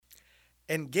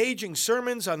engaging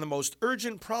sermons on the most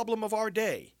urgent problem of our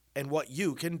day and what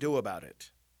you can do about it.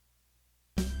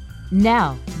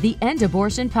 Now, the End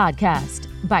Abortion Podcast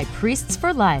by Priests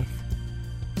for Life.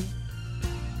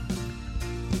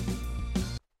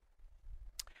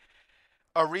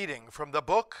 A reading from the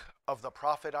book of the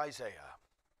prophet Isaiah.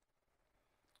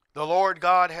 The Lord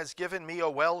God has given me a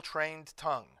well-trained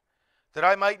tongue, that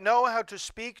I might know how to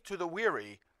speak to the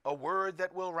weary a word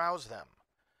that will rouse them.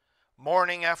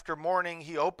 Morning after morning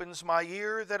he opens my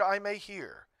ear that I may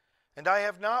hear, and I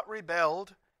have not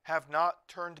rebelled, have not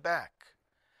turned back.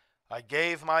 I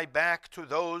gave my back to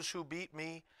those who beat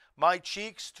me, my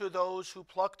cheeks to those who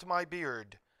plucked my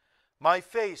beard. My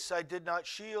face I did not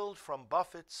shield from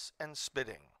buffets and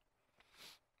spitting.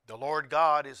 The Lord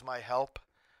God is my help,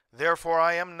 therefore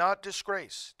I am not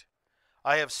disgraced.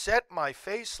 I have set my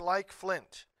face like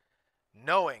flint,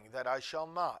 knowing that I shall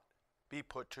not be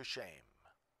put to shame.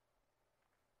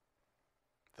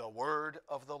 The word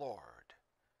of the Lord.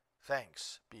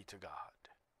 Thanks be to God.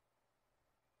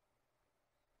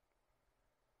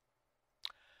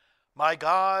 My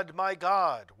God,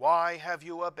 why have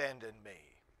you abandoned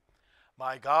me?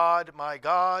 My God,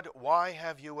 why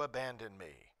have you abandoned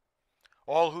me?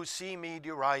 All who see me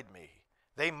deride me.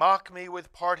 They mock me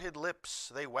with parted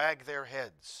lips. They wag their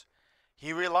heads.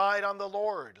 He relied on the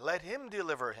Lord. Let him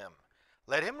deliver him.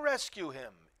 Let him rescue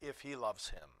him if he loves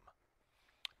him.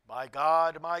 My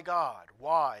God,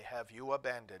 why have you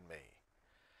abandoned me?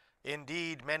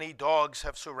 Indeed, many dogs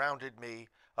have surrounded me.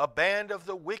 A band of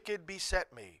the wicked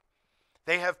beset me.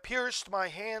 They have pierced my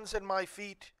hands and my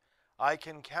feet. I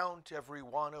can count every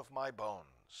one of my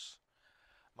bones.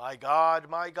 My God,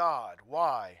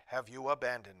 why have you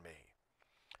abandoned me?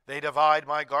 They divide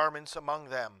my garments among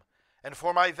them, and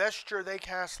for my vesture they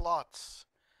cast lots.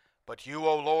 But you,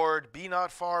 O Lord, be not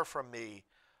far from me.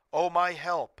 O my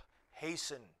help,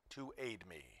 hasten to aid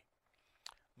me.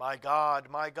 My God,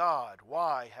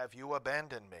 why have you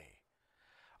abandoned me?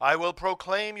 I will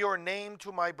proclaim your name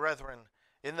to my brethren.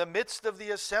 In the midst of the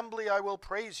assembly I will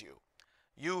praise you.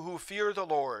 You who fear the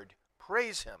Lord,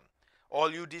 praise him.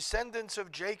 All you descendants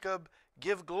of Jacob,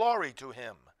 give glory to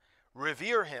him.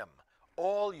 Revere him,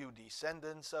 all you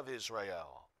descendants of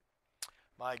Israel.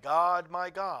 My God,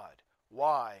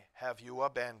 why have you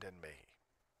abandoned me?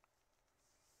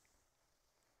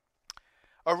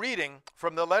 A reading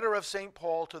from the letter of St.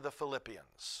 Paul to the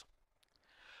Philippians.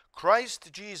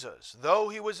 Christ Jesus, though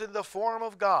he was in the form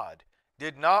of God,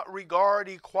 did not regard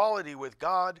equality with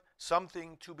God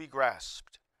something to be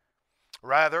grasped.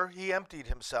 Rather, he emptied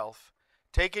himself,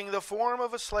 taking the form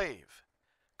of a slave.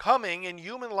 Coming in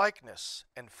human likeness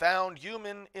and found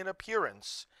human in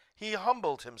appearance, he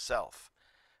humbled himself,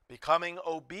 becoming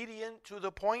obedient to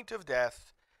the point of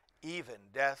death, even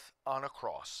death on a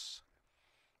cross.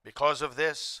 Because of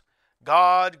this,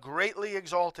 God greatly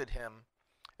exalted him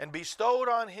and bestowed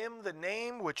on him the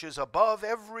name which is above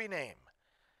every name,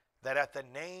 that at the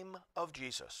name of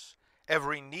Jesus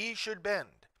every knee should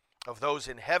bend, of those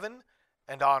in heaven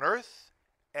and on earth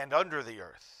and under the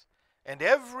earth, and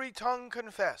every tongue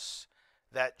confess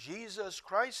that Jesus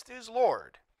Christ is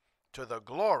Lord, to the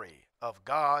glory of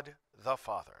God the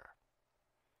Father.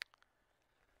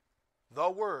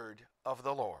 The word of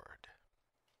the Lord.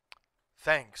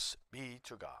 Thanks be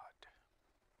to God.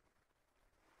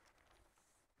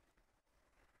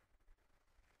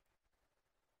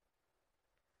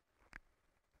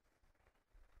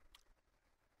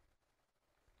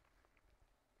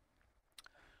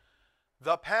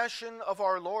 The Passion of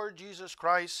our Lord Jesus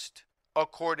Christ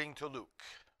according to Luke.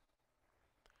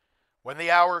 When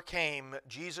the hour came,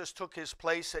 Jesus took his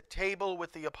place at table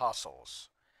with the apostles.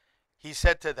 He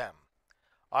said to them,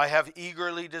 I have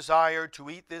eagerly desired to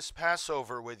eat this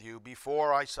Passover with you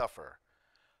before I suffer.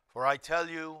 For I tell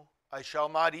you, I shall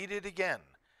not eat it again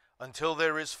until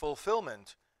there is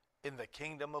fulfillment in the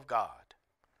kingdom of God.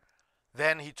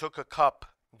 Then he took a cup,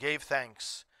 gave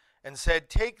thanks, and said,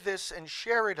 Take this and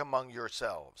share it among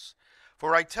yourselves.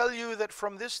 For I tell you that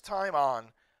from this time on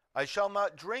I shall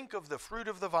not drink of the fruit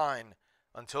of the vine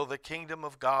until the kingdom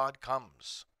of God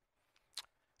comes.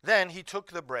 Then he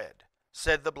took the bread,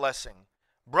 said the blessing,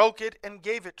 broke it, and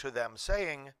gave it to them,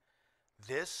 saying,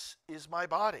 This is my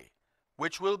body,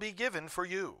 which will be given for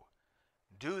you.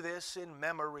 Do this in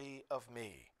memory of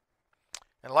me.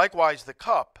 And likewise the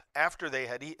cup, after they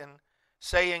had eaten,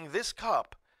 saying, This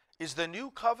cup is the new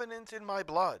covenant in my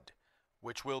blood,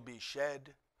 which will be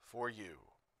shed for you.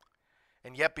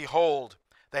 And yet behold,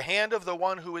 the hand of the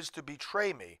one who is to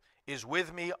betray me is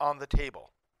with me on the table.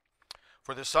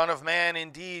 For the Son of Man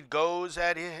indeed goes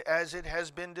as it has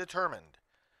been determined,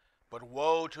 but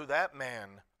woe to that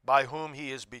man by whom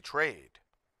he is betrayed.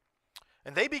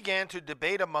 And they began to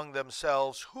debate among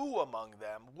themselves who among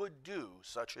them would do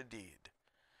such a deed.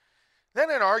 Then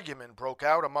an argument broke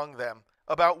out among them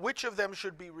about which of them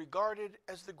should be regarded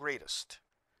as the greatest.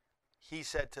 He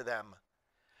said to them,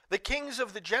 "The kings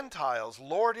of the Gentiles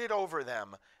lord it over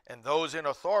them, and those in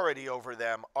authority over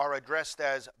them are addressed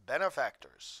as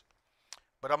benefactors.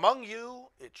 But among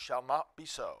you it shall not be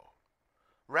so.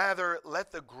 Rather,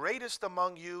 let the greatest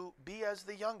among you be as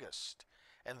the youngest,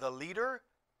 and the leader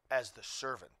as the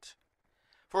servant.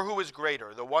 For who is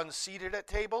greater, the one seated at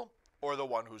table or the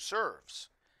one who serves?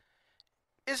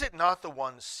 Is it not the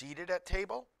one seated at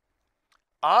table?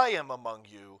 I am among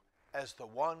you as the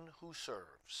one who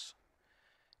serves.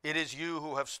 It is you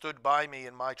who have stood by me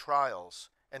in my trials,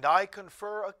 and I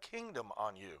confer a kingdom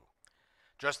on you,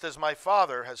 just as my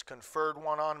Father has conferred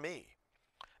one on me,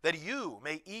 that you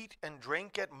may eat and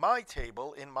drink at my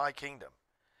table in my kingdom,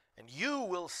 and you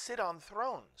will sit on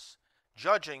thrones,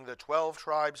 judging the 12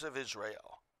 tribes of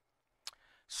Israel.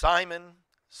 Simon,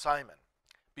 Simon,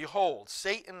 behold,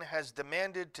 Satan has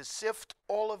demanded to sift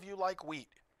all of you like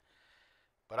wheat.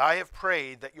 But I have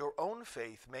prayed that your own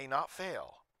faith may not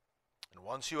fail. And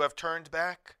once you have turned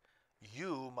back,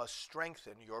 you must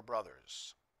strengthen your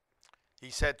brothers."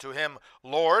 He said to him,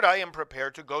 "Lord, I am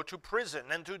prepared to go to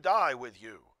prison and to die with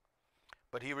you."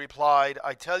 But he replied,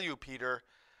 "I tell you, Peter,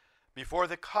 before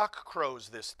the cock crows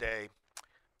this day,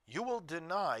 you will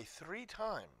deny 3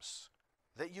 times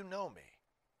that you know me."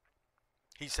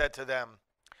 He said to them,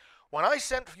 "When I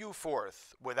sent you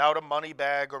forth without a money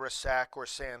bag or a sack or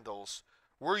sandals,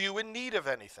 were you in need of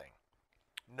anything?"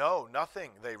 "No,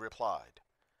 nothing," they replied.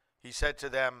 He said to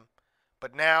them,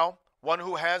 "But now one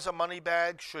who has a money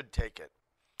bag should take it,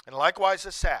 and likewise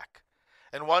a sack,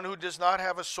 and one who does not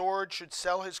have a sword should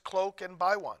sell his cloak and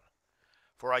buy one.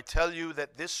 For I tell you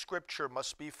that this scripture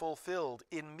must be fulfilled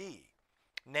in me,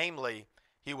 namely,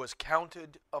 he was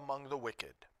counted among the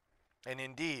wicked. And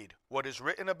indeed, what is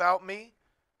written about me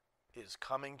is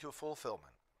coming to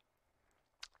fulfillment."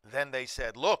 Then they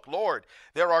said, "Look, Lord,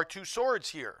 there are 2 swords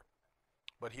here."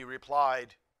 But he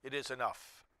replied, "It is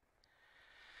enough."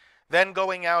 Then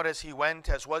going out as he went,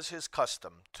 as was his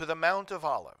custom, to the Mount of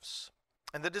Olives,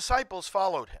 and the disciples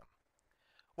followed him.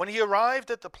 When he arrived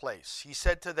at the place, he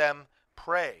said to them,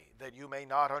 "Pray that you may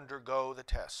not undergo the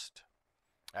test."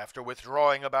 After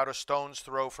withdrawing about a stone's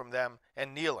throw from them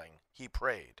and kneeling, he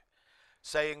prayed,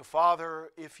 saying,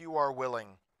 "Father, if you are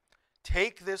willing,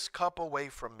 take this cup away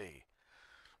from me.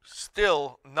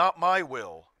 Still, not my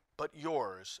will, but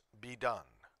yours be done."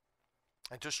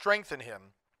 And to strengthen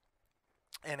him,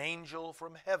 an angel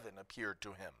from heaven appeared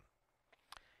to him.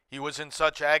 He was in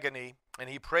such agony, and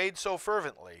he prayed so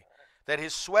fervently, that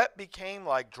his sweat became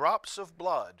like drops of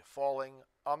blood falling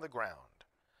on the ground.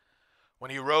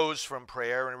 When he rose from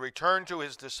prayer and returned to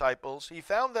his disciples, he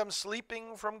found them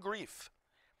sleeping from grief.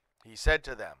 He said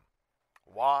to them,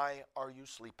 "Why are you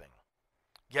sleeping?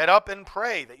 Get up and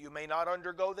pray that you may not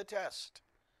undergo the test."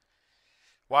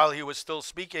 While he was still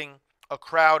speaking, a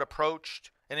crowd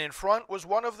approached, and in front was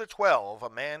one of the 12, a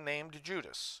man named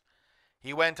Judas.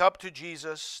 He went up to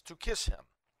Jesus to kiss him.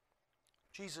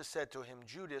 Jesus said to him,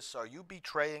 "Judas, are you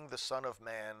betraying the Son of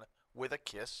Man with a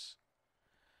kiss?"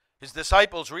 His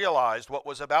disciples realized what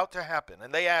was about to happen,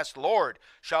 and they asked, "Lord,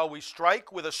 shall we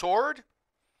strike with a sword?"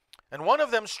 And one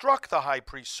of them struck the high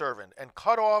priest's servant and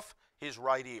cut off his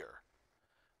right ear.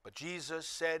 But Jesus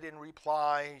said in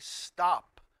reply,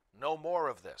 "Stop, no more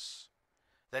of this."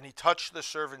 Then he touched the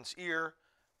servant's ear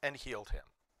and healed him.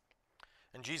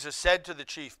 And Jesus said to the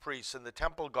chief priests and the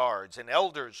temple guards and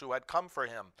elders who had come for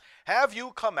him, "Have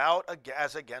you come out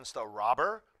as against a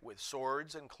robber with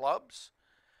swords and clubs?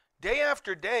 Day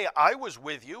after day I was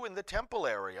with you in the temple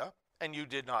area, and you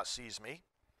did not seize me.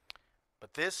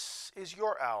 But this is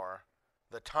your hour,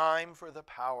 the time for the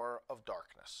power of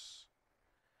darkness."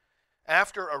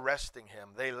 After arresting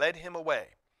him, they led him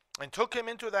away and took him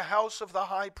into the house of the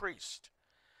high priest.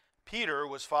 Peter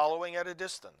was following at a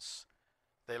distance.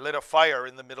 They lit a fire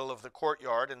in the middle of the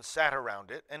courtyard and sat around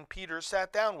it, and Peter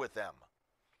sat down with them.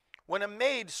 When a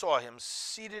maid saw him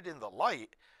seated in the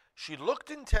light, she looked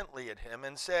intently at him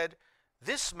and said,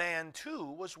 "This man too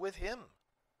was with him."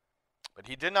 But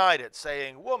he denied it,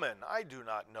 saying, "Woman, I do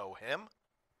not know him."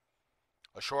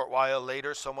 A short while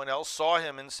later, someone else saw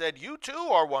him and said, "You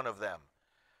too are one of them."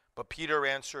 But Peter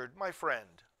answered, "My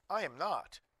friend, I am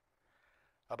not."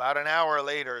 About an hour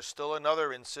later, still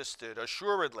another insisted,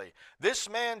 "Assuredly, this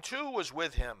man too was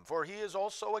with him, for he is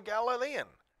also a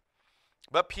Galilean."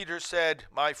 But Peter said,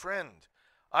 "My friend,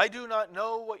 I do not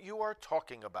know what you are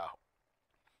talking about."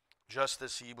 Just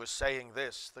as he was saying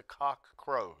this, the cock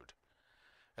crowed.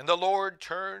 And the Lord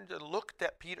turned and looked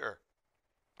at Peter.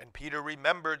 And And Peter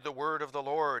remembered the word of the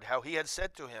Lord, how he had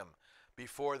said to him,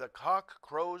 "Before the cock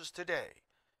crows today,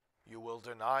 you will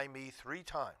deny me 3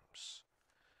 times."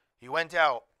 He went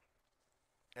out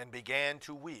and began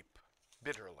to weep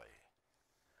bitterly.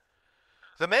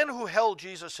 The men who held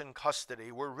Jesus in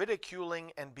custody were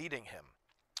ridiculing and beating him.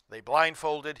 They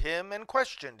blindfolded him and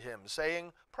questioned him,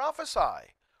 saying,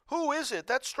 "Prophesy, who is it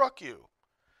that struck you?"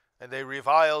 And they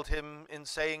reviled him in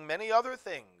saying many other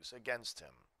things against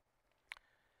him.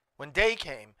 When day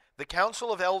came, the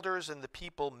council of elders and the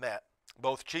people met,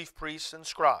 both chief priests and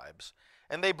scribes,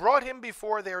 and they brought him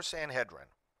before their Sanhedrin.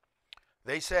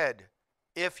 They said,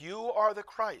 "If you are the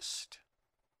Christ,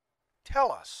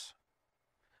 tell us."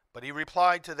 But he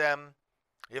replied to them,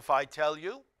 "If I tell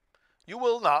you, you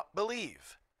will not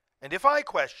believe, and if I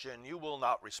question, you will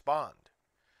not respond.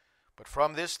 But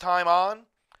from this time on,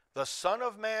 the Son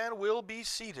of Man will be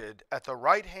seated at the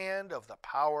right hand of the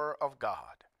power of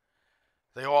God."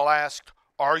 They all asked,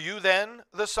 "Are you then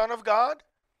the Son of God?"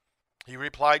 He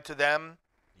replied to them,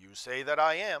 "You say that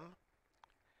I am."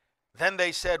 Then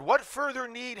they said, "What further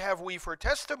need have we for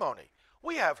testimony?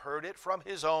 We have heard it from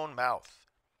his own mouth."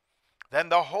 Then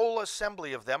the whole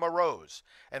assembly of them arose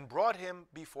and brought him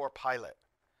before Pilate.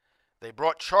 They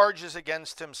brought charges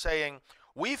against him, saying,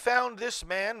 "We found this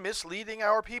man misleading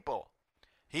our people.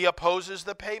 He opposes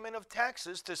the payment of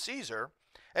taxes to Caesar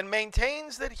and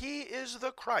maintains that he is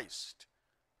the Christ,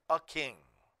 a king."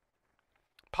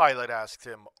 Pilate asked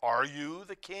him, "Are you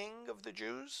the king of the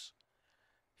Jews?"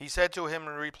 He said to him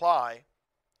in reply,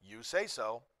 "You say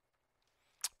so."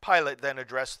 Pilate then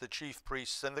addressed the chief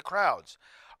priests and the crowds,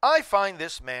 "I find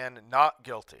this man not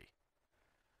guilty."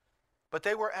 But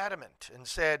they were adamant and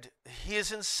said, "He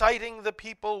is inciting the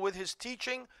people with his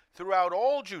teaching throughout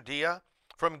all Judea,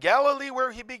 from Galilee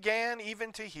where he began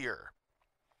even to here."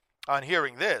 On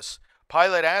hearing this,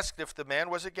 Pilate asked if the man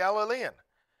was a Galilean.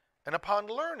 And upon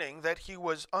learning that he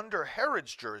was under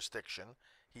Herod's jurisdiction,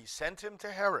 he sent him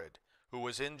to Herod, who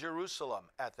was in Jerusalem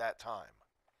at that time.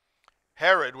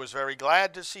 Herod was very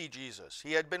glad to see Jesus.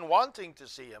 He had been wanting to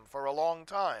see him for a long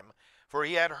time, for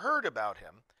he had heard about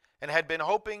him and had been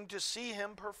hoping to see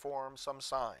him perform some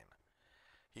sign.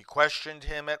 He questioned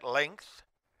him at length,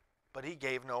 but he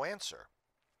gave no answer.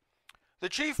 The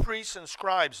chief priests and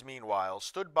scribes, meanwhile,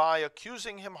 stood by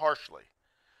accusing him harshly.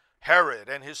 Herod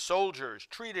and his soldiers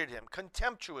treated him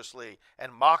contemptuously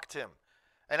and mocked him,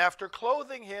 and after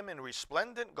clothing him in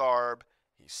resplendent garb,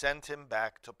 he sent him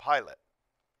back to Pilate.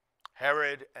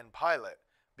 Herod and Pilate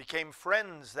became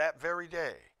friends that very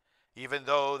day, even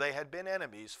though they had been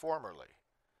enemies formerly.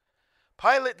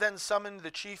 Pilate then summoned the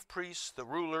chief priests, the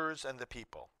rulers, and the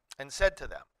people, and said to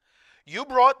them, "You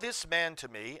brought this man to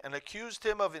me and accused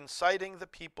him of inciting the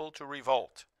people to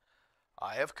revolt.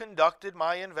 I have conducted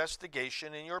my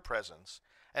investigation in your presence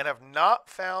and have not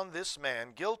found this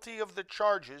man guilty of the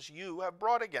charges you have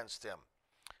brought against him,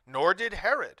 nor did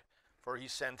Herod, for he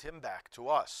sent him back to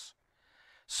us.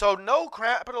 So no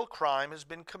capital crime has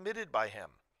been committed by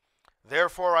him.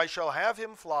 Therefore I shall have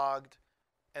him flogged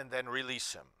and then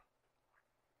release him."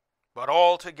 But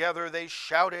all together they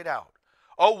shouted out,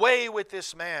 "Away with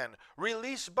this man!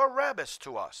 Release Barabbas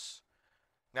to us!"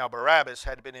 Now Barabbas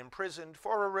had been imprisoned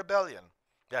for a rebellion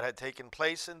that had taken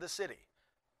place in the city,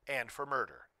 and for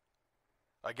murder.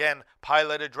 Again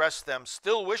Pilate addressed them,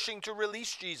 still wishing to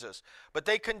release Jesus, but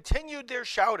they continued their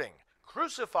shouting,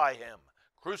 "Crucify him!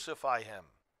 Crucify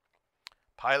him!"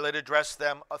 Pilate addressed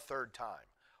them a third time.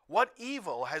 "What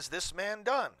evil has this man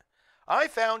done? I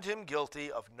found him guilty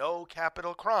of no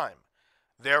capital crime.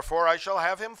 Therefore I shall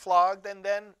have him flogged and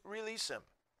then release him."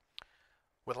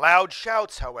 With loud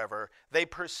shouts, however, they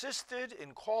persisted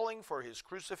in calling for his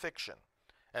crucifixion,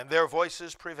 and their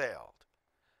voices prevailed.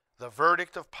 The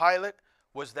verdict of Pilate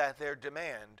was that their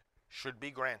demand should be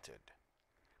granted.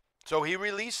 So he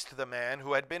released the man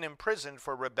who had been imprisoned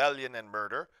for rebellion and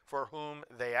murder, for whom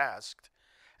they asked,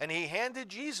 and he handed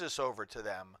Jesus over to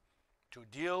them to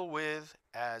deal with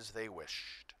as they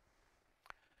wished.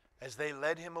 As they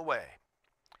led him away,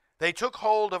 they took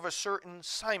hold of a certain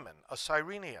Simon, a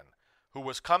Cyrenian, who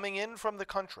was coming in from the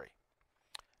country,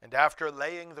 and after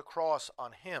laying the cross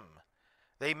on him,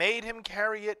 they made him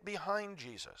carry it behind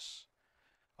Jesus.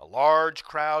 A large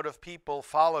crowd of people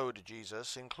followed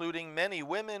Jesus, including many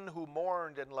women who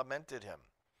mourned and lamented him.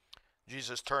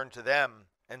 Jesus turned to them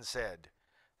and said,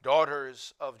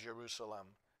 "Daughters of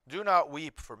Jerusalem, do not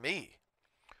weep for me.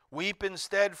 Weep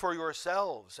instead for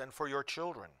yourselves and for your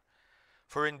children.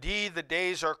 For indeed the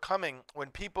days are coming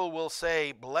when people will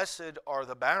say, 'Blessed are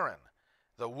the barren,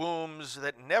 the wombs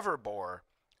that never bore,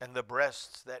 and the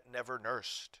breasts that never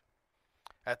nursed.'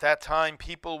 At that time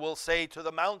people will say to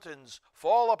the mountains,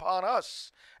 fall upon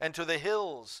us, and to the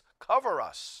hills, cover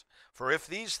us. For if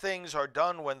these things are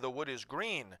done when the wood is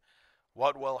green,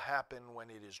 what will happen when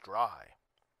it is dry?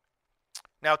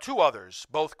 Now 2 others,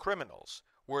 both criminals,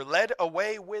 were led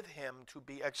away with him to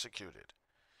be executed.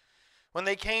 When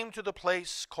they came to the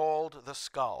place called the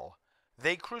Skull,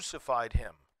 they crucified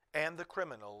him and the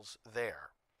criminals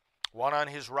there, one on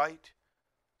his right,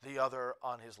 the other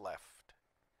on his left.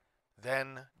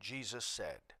 Then Jesus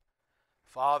said,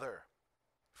 Father,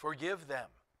 forgive them,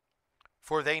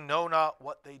 for they know not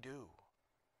what they do.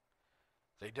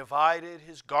 They divided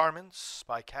his garments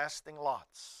by casting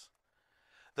lots.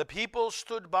 The people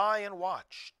stood by and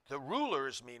watched. The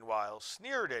rulers, meanwhile,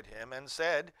 sneered at him and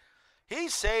said, He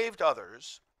saved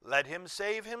others. Let him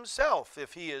save himself,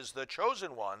 if he is the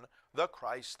chosen one, the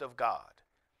Christ of God.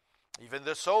 Even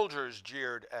the soldiers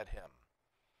jeered at him.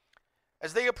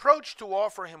 As they approached to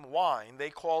offer him wine, they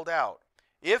called out,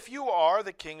 If you are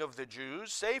the King of the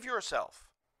Jews, save yourself.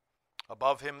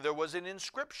 Above him there was an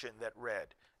inscription that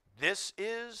read, This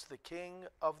is the King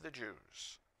of the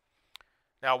Jews.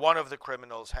 Now one of the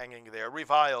criminals hanging there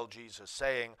reviled Jesus,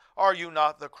 saying, Are you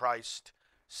not the Christ?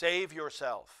 Save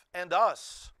yourself and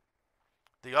us.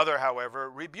 The other, however,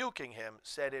 rebuking him,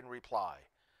 said in reply,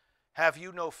 Have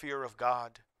you no fear of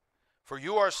God? For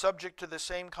you are subject to the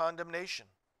same condemnation.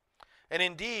 And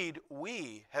indeed,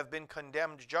 we have been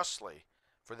condemned justly,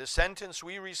 for the sentence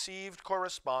we received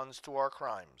corresponds to our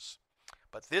crimes.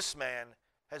 But this man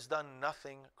has done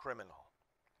nothing criminal.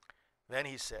 Then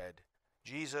he said,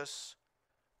 Jesus,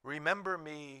 remember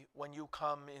me when you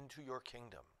come into your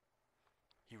kingdom.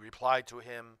 He replied to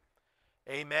him,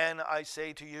 Amen, I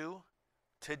say to you,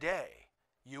 today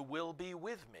you will be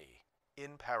with me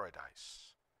in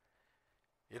paradise.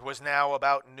 It was now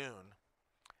about noon,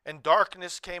 and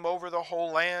darkness came over the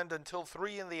whole land until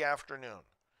 3 p.m,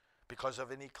 because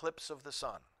of an eclipse of the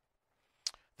sun.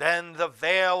 Then the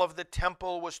veil of the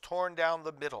temple was torn down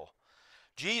the middle.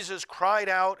 Jesus cried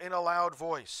out in a loud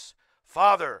voice,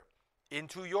 Father,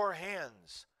 into your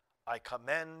hands I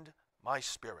commend my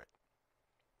spirit.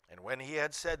 And when he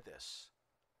had said this,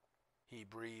 he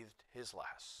breathed his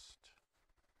last.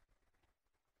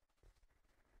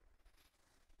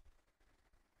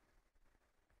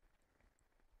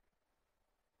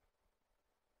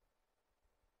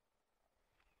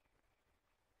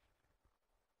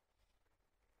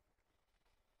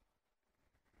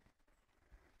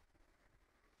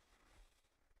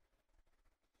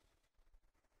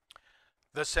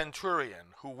 The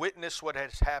centurion, who witnessed what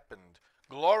had happened,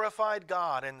 glorified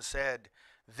God and said,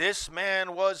 This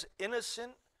man was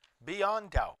innocent beyond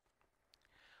doubt.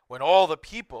 When all the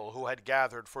people who had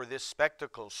gathered for this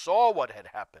spectacle saw what had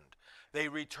happened, they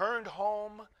returned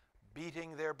home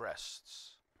beating their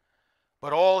breasts.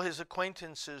 But all his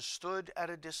acquaintances stood at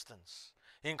a distance,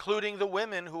 including the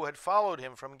women who had followed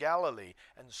him from Galilee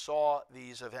and saw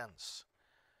these events.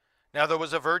 Now there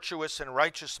was a virtuous and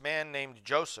righteous man named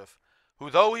Joseph, who,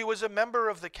 though he was a member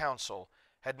of the council,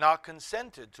 had not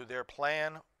consented to their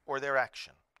plan or their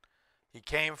action. He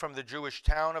came from the Jewish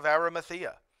town of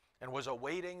Arimathea and was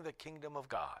awaiting the kingdom of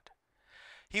God.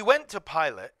 He went to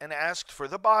Pilate and asked for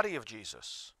the body of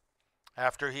Jesus.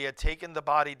 After he had taken the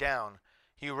body down,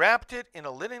 he wrapped it in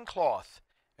a linen cloth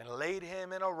and laid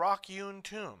him in a rock-hewn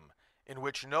tomb in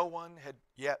which no one had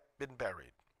yet been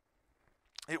buried.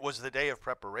 It was the day of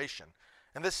preparation,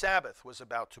 and the Sabbath was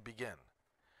about to begin.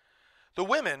 The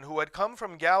women who had come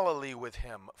from Galilee with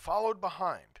him followed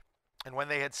behind, and when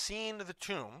they had seen the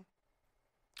tomb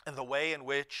and the way in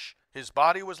which his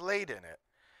body was laid in it,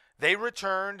 they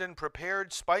returned and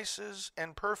prepared spices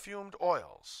and perfumed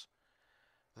oils.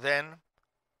 Then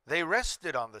they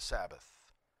rested on the Sabbath,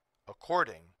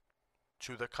 according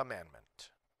to the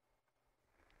commandment.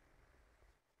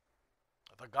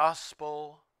 The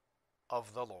Gospel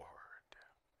of the Lord.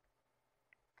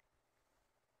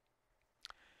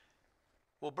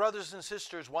 Well, brothers and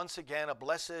sisters, once again, a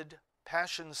blessed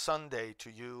Passion Sunday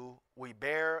to you. We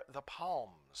bear the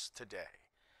palms today.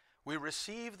 We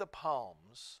receive the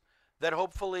palms that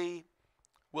hopefully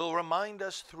will remind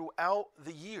us throughout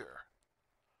the year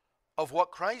of what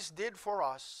Christ did for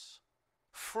us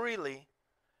freely,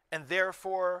 and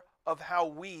therefore of how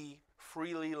we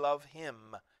freely love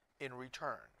him in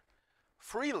return.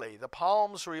 Freely, the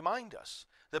palms remind us.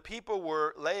 The people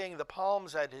were laying the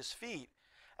palms at his feet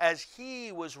as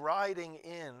he was riding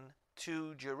in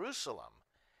to Jerusalem.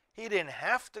 He didn't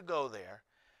have to go there.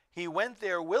 He went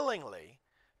there willingly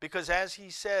because, as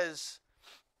he says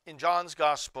in John's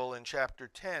Gospel in chapter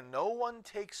 10, no one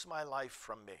takes my life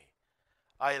from me.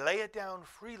 I lay it down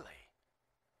freely.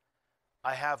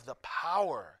 I have the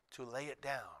power to lay it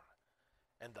down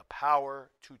and the power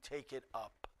to take it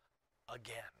up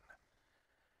again.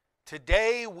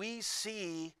 Today we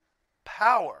see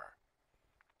power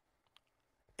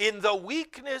in the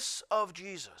weakness of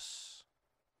Jesus,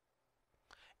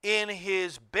 in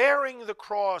his bearing the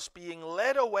cross, being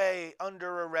led away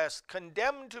under arrest,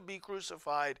 condemned to be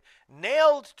crucified,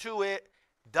 nailed to it,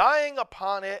 dying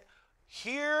upon it.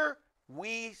 Here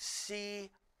we see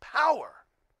power.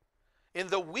 In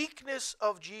the weakness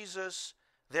of Jesus,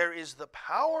 there is the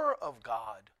power of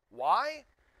God. Why?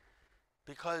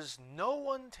 Because no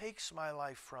one takes my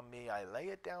life from me. I lay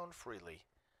it down freely.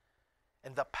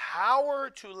 And the power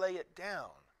to lay it down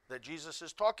that Jesus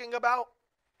is talking about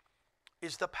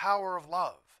is the power of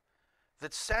love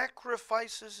that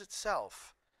sacrifices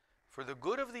itself for the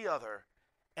good of the other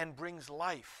and brings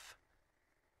life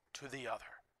to the other.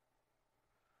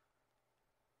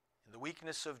 In the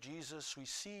weakness of Jesus, we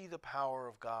see the power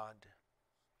of God.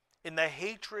 In the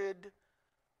hatred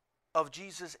of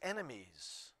Jesus'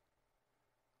 enemies,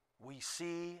 we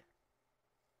see,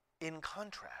 in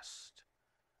contrast,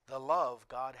 the love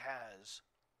God has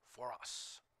for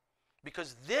us.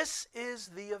 Because this is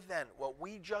the event, what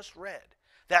we just read,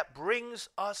 that brings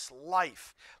us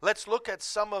life. Let's look at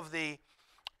some of the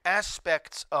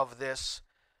aspects of this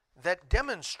that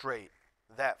demonstrate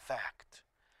that fact.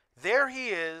 There he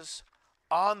is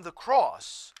on the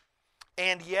cross,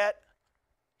 and yet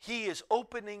he is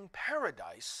opening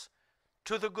paradise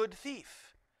to the good thief.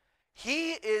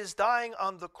 He is dying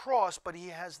on the cross, but he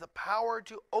has the power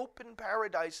to open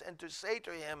paradise and to say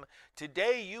to him,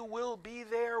 today you will be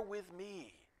there with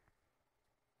me.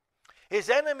 His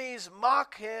enemies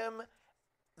mock him.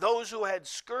 Those who had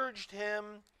scourged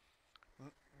him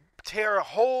tear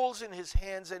holes in his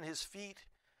hands and his feet,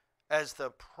 as the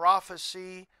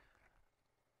prophecy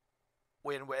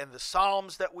and the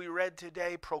Psalms that we read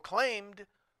today proclaimed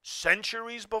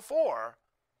centuries before.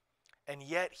 And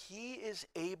yet he is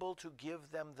able to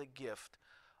give them the gift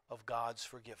of God's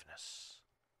forgiveness.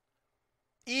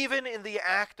 Even in the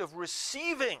act of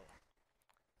receiving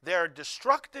their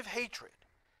destructive hatred,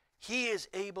 he is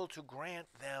able to grant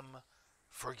them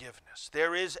forgiveness.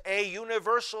 There is a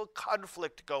universal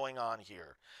conflict going on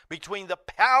here between the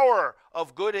power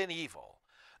of good and evil,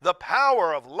 the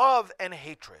power of love and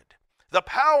hatred, the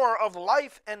power of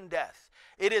life and death.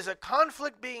 It is a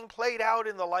conflict being played out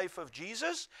in the life of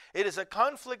Jesus. It is a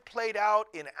conflict played out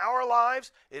in our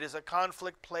lives. It is a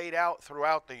conflict played out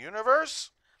throughout the universe.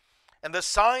 And the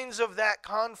signs of that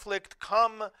conflict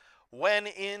come when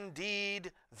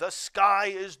indeed the sky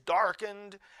is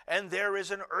darkened and there is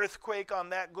an earthquake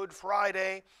on that Good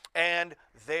Friday, and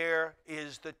there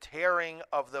is the tearing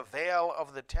of the veil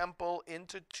of the temple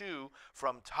into two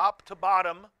from top to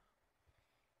bottom.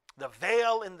 The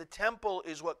veil in the temple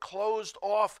is what closed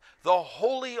off the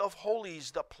Holy of Holies,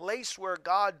 the place where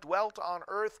God dwelt on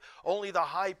earth. Only the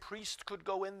high priest could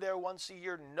go in there once a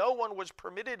year. No one was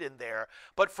permitted in there.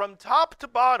 But from top to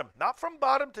bottom, not from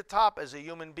bottom to top as a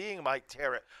human being might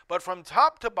tear it, but from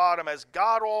top to bottom as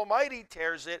God Almighty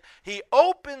tears it, he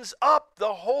opens up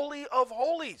the Holy of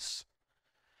Holies.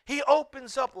 He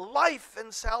opens up life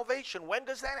and salvation. When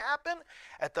does that happen?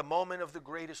 At the moment of the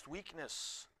greatest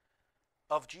weakness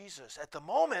of Jesus, at the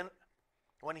moment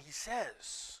when he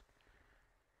says,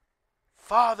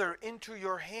 Father, into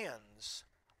your hands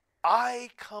I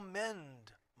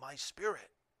commend my spirit.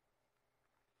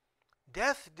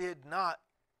 Death did not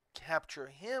capture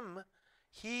him.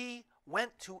 He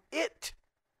went to it.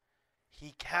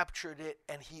 He captured it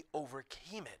and he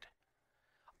overcame it.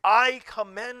 I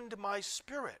commend my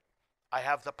spirit. I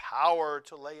have the power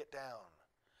to lay it down.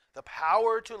 The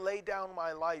power to lay down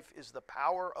my life is the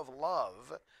power of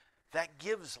love that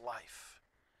gives life.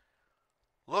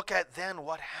 Look at then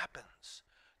what happens.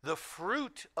 The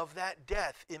fruit of that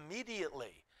death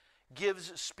immediately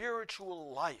gives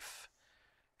spiritual life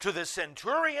to the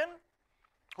centurion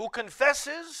who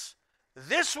confesses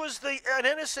this was an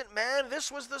innocent man, this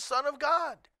was the Son of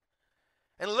God.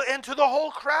 And to the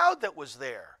whole crowd that was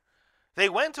there. They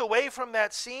went away from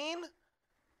that scene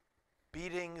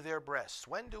beating their breasts.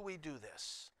 When do we do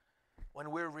this?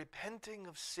 When we're repenting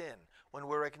of sin, when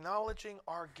we're acknowledging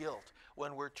our guilt,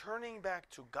 when we're turning back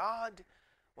to God,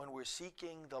 when we're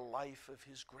seeking the life of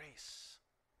his grace.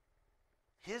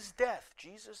 His death,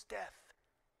 Jesus' death,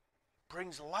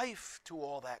 brings life to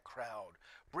all that crowd,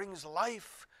 brings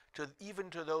life to even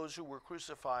to those who were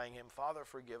crucifying him. Father,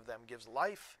 forgive them. Gives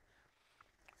life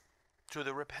to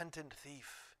the repentant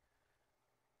thief.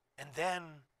 And then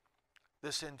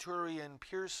the centurion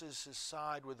pierces his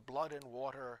side with blood and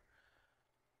water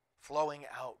flowing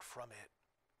out from it,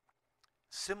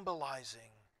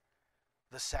 symbolizing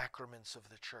the sacraments of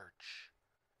the church,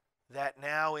 that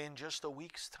now in just a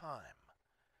week's time,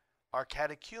 our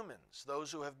catechumens,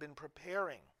 those who have been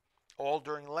preparing all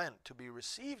during Lent to be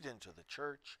received into the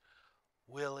church,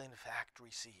 will in fact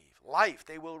receive life.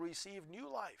 They will receive new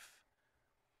life.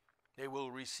 They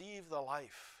will receive the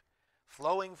life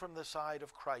flowing from the side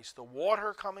of Christ. The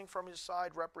water coming from his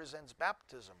side represents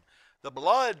baptism. The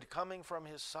blood coming from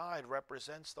his side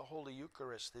represents the Holy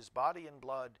Eucharist, his body and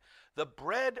blood, the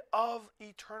bread of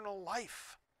eternal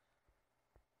life,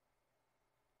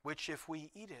 which if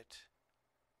we eat it,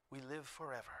 we live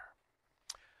forever.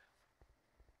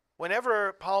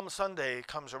 Whenever Palm Sunday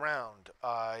comes around,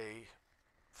 I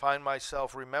find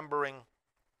myself remembering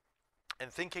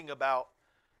and thinking about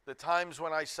the times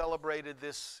when I celebrated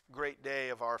this great day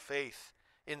of our faith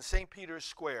in St. Peter's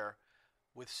Square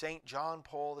with St. John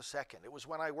Paul II. It was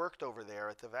when I worked over there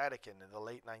at the Vatican in the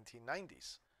late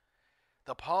 1990s.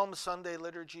 The Palm Sunday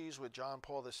liturgies with John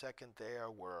Paul II there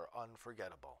were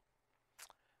unforgettable.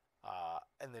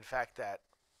 And in fact, that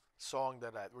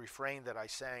refrain that I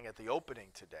sang at the opening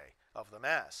today of the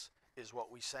Mass is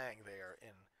what we sang there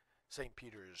in St.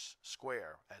 Peter's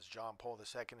Square as John Paul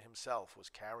II himself was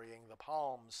carrying the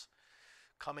palms,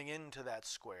 coming into that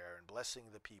square and blessing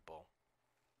the people.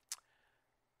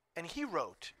 And he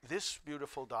wrote this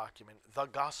beautiful document, The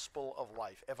Gospel of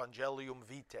Life, Evangelium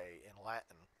Vitae in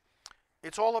Latin.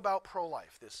 It's all about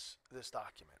pro-life, this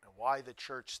document, and why the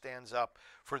church stands up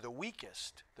for the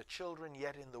weakest, the children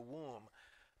yet in the womb,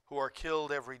 who are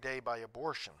killed every day by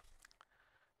abortion.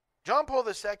 John Paul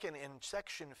II, in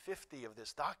section 50 of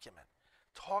this document,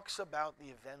 talks about the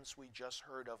events we just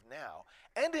heard of now,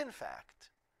 and in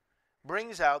fact,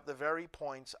 brings out the very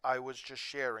points I was just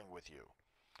sharing with you.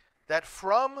 That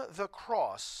from the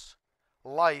cross,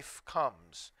 life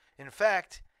comes. In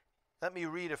fact, let me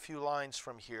read a few lines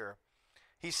from here.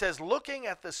 He says, looking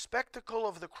at the spectacle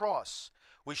of the cross,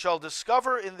 we shall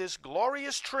discover in this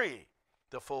glorious tree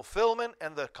the fulfillment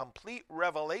and the complete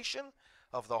revelation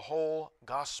of the whole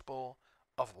gospel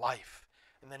of life.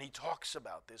 And then he talks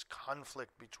about this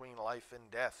conflict between life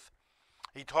and death.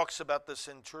 He talks about the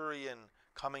centurion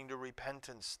coming to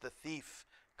repentance, the thief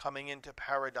coming into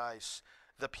paradise,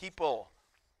 the people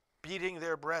beating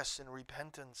their breasts in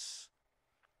repentance,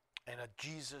 and a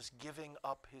Jesus giving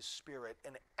up his spirit,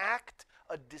 an act,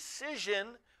 a decision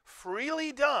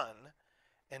freely done.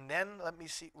 And then let me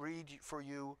read for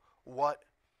you what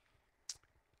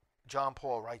John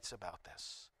Paul writes about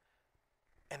this.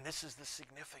 And this is the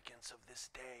significance of this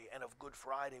day and of Good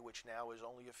Friday, which now is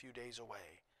only a few days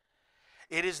away.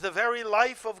 It is the very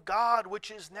life of God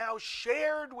which is now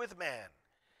shared with man.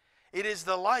 It is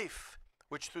the life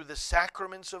which through the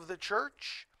sacraments of the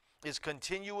church is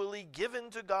continually given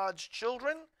to God's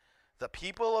children, the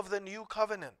people of the new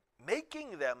covenant,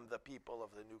 making them the people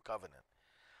of the new covenant.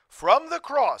 From the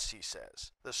cross, he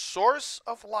says, the source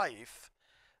of life,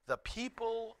 the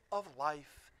people of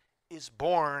life is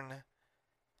born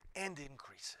and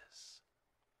increases.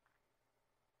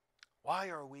 Why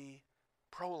are we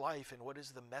pro-life, and what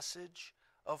is the message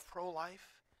of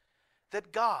pro-life?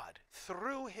 That God,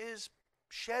 through his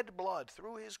shed blood,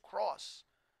 through his cross,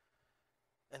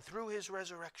 and through his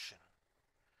resurrection,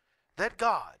 that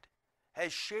God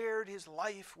has shared his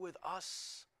life with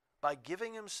us by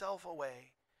giving himself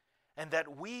away, and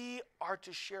that we are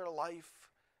to share life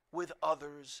with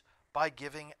others by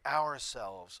giving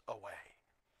ourselves away.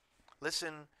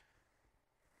 Listen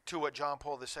to what John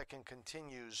Paul II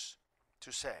continues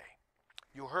to say.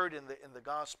 You heard in the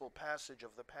gospel passage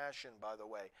of the Passion, by the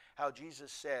way, how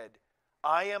Jesus said,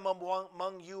 I am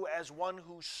among you as one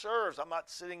who serves. I'm not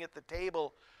sitting at the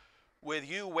table with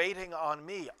you waiting on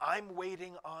me. I'm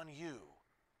waiting on you.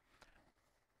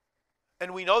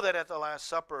 And we know that at the Last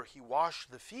Supper, he washed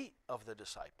the feet of the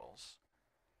disciples.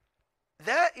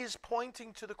 That is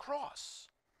pointing to the cross.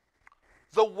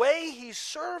 The way he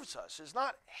serves us is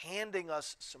not handing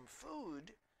us some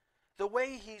food. The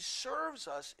way he serves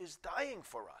us is dying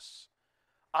for us.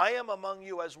 I am among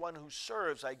you as one who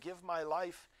serves. I give my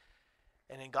life,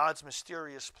 and in God's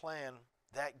mysterious plan,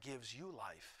 that gives you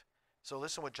life. So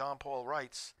listen what John Paul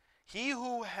writes. He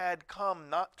who had come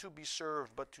not to be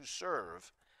served, but to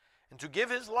serve, and to give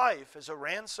his life as a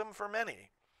ransom for many,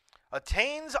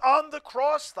 attains on the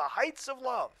cross the heights of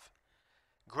love.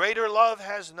 Greater love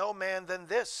has no man than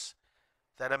this,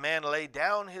 that a man lay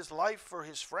down his life for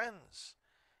his friends,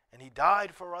 and he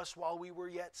died for us while we were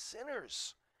yet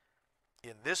sinners.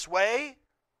 In this way,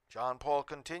 John Paul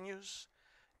continues,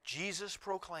 Jesus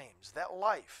proclaims that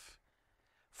life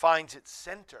finds its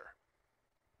center,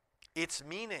 its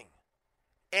meaning,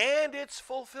 and its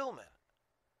fulfillment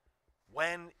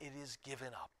when it is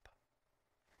given up.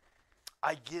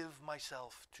 I give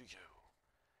myself to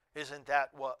you. Isn't that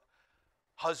what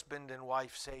husband and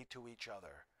wife say to each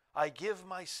other? I give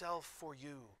myself for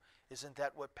you. Isn't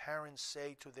that what parents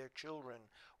say to their children,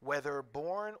 whether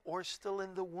born or still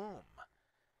in the womb?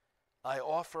 I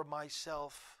offer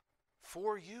myself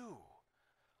for you.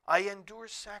 I endure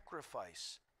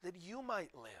sacrifice that you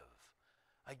might live.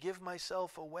 I give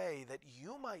myself away that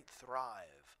you might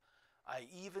thrive. I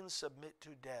even submit to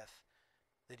death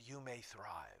that you may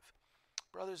thrive.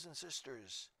 Brothers and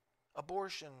sisters,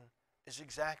 abortion is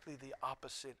exactly the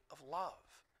opposite of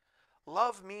love.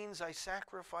 Love means I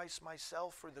sacrifice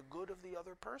myself for the good of the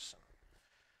other person.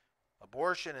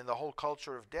 Abortion and the whole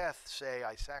culture of death say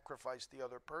I sacrifice the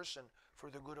other person for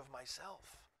the good of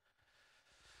myself.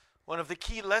 One of the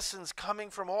key lessons coming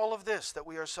from all of this that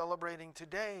we are celebrating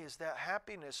today is that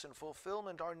happiness and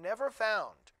fulfillment are never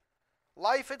found.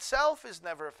 Life itself is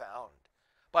never found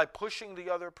by pushing the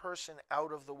other person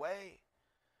out of the way.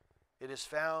 It is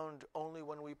found only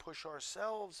when we push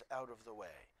ourselves out of the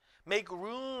way. Make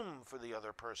room for the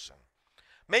other person.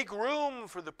 Make room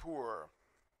for the poor.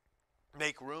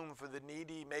 Make room for the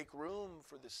needy. Make room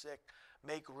for the sick.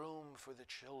 Make room for the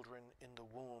children in the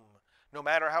womb. No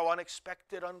matter how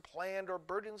unexpected, unplanned, or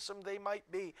burdensome they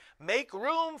might be, make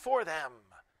room for them.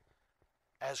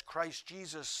 As Christ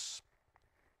Jesus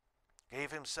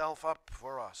gave himself up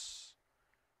for us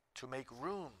to make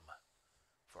room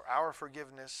for our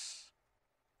forgiveness,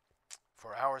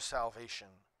 for our salvation,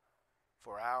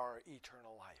 for our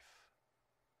eternal life.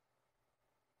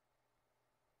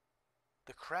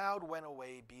 The crowd went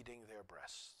away beating their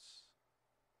breasts.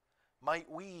 Might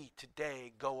we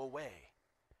today go away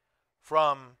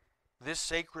from this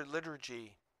sacred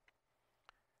liturgy,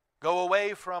 go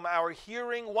away from our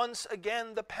hearing once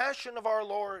again the passion of our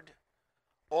Lord,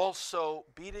 also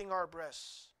beating our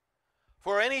breasts?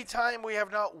 For any time we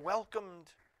have not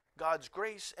welcomed God's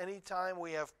grace, any time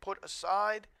we have put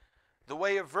aside the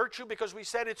way of virtue because we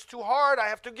said it's too hard, I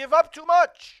have to give up too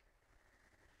much.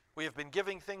 We have been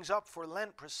giving things up for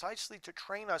Lent precisely to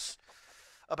train us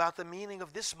about the meaning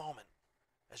of this moment.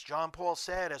 As John Paul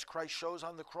said, as Christ shows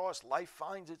on the cross, life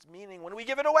finds its meaning when we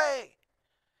give it away.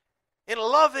 In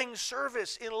loving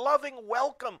service, in loving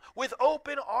welcome, with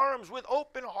open arms, with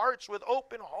open hearts, with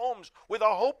open homes, with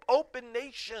a open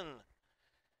nation.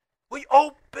 We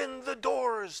open the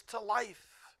doors to life.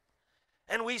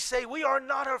 And we say we are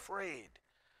not afraid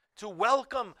to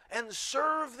welcome and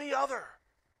serve the other.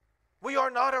 We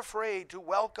are not afraid to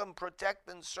welcome, protect,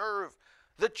 and serve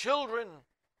the children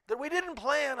that we didn't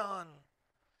plan on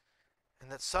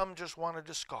and that some just want to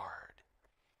discard.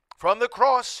 From the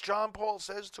cross, John Paul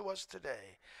says to us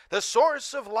today, the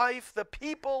source of life, the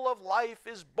people of life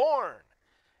is born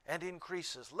and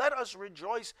increases. Let us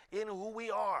rejoice in who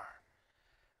we are.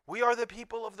 We are the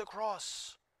people of the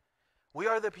cross. We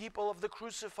are the people of the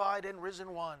crucified and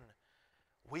risen one.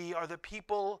 We are the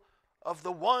people of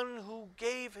the one who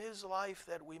gave his life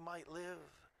that we might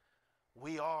live.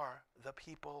 We are the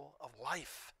people of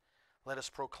life. Let us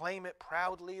proclaim it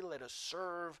proudly. Let us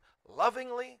serve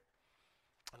lovingly.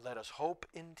 And let us hope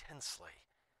intensely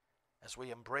as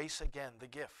we embrace again the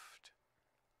gift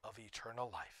of eternal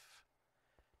life.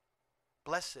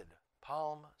 Blessed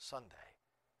Palm Sunday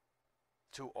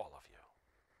to all of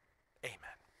you.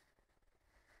 Amen.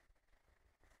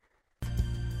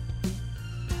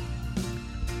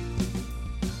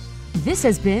 This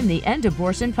has been the End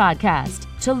Abortion Podcast.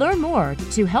 To learn more,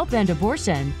 to help end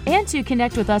abortion, and to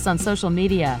connect with us on social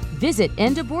media, visit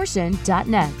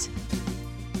endabortion.net.